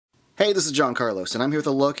Hey, this is John Carlos, and I'm here with a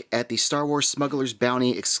look at the Star Wars Smugglers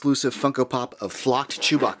Bounty exclusive Funko Pop of Flocked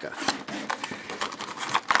Chewbacca.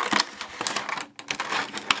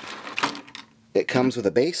 It comes with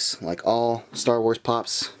a base, like all Star Wars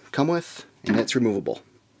Pops come with, and it's removable.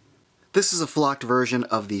 This is a flocked version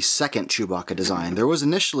of the second Chewbacca design. There was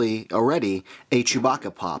initially already a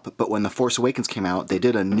Chewbacca Pop, but when The Force Awakens came out, they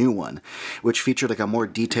did a new one, which featured like a more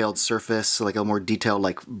detailed surface, like a more detailed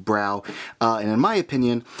like brow, and in my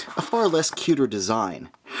opinion, a far less cuter design.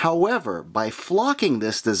 However, by flocking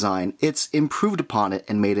this design, it's improved upon it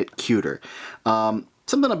and made it cuter.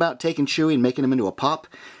 Something about taking Chewie and making him into a Pop,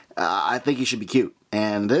 I think he should be cute.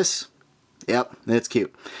 And this, yep, it's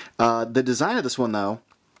cute. The design of this one, though,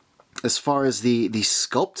 as far as the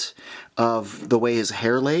sculpt of the way his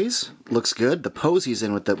hair lays, looks good. The pose he's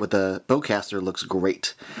in with the bowcaster looks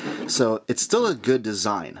great. So it's still a good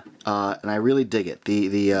design, and I really dig it.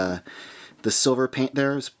 The silver paint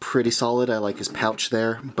there is pretty solid. I like his pouch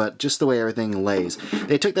there, but just the way everything lays.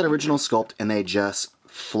 They took that original sculpt and they just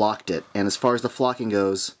flocked it. And as far as the flocking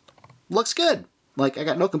goes, looks good. Like, I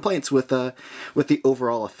got no complaints with the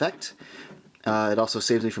overall effect. It also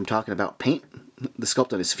saves me from talking about paint. The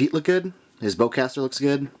sculpt on his feet look good, his bowcaster looks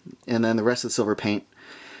good, and then the rest of the silver paint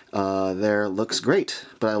there looks great.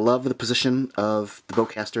 But I love the position of the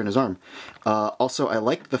bowcaster in his arm. Also, I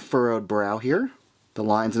like the furrowed brow here. The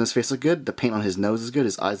lines in his face look good, the paint on his nose is good,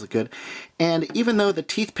 his eyes look good, and even though the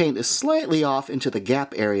teeth paint is slightly off into the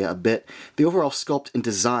gap area a bit, the overall sculpt and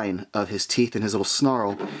design of his teeth and his little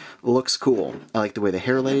snarl looks cool. I like the way the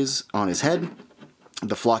hair lays on his head.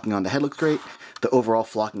 The flocking on the head looks great. The overall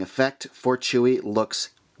flocking effect for Chewie looks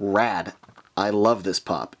rad. I love this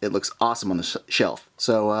pop. It looks awesome on the shelf.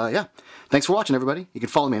 So, yeah. Thanks for watching, everybody. You can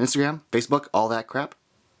follow me on Instagram, Facebook, all that crap.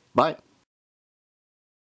 Bye.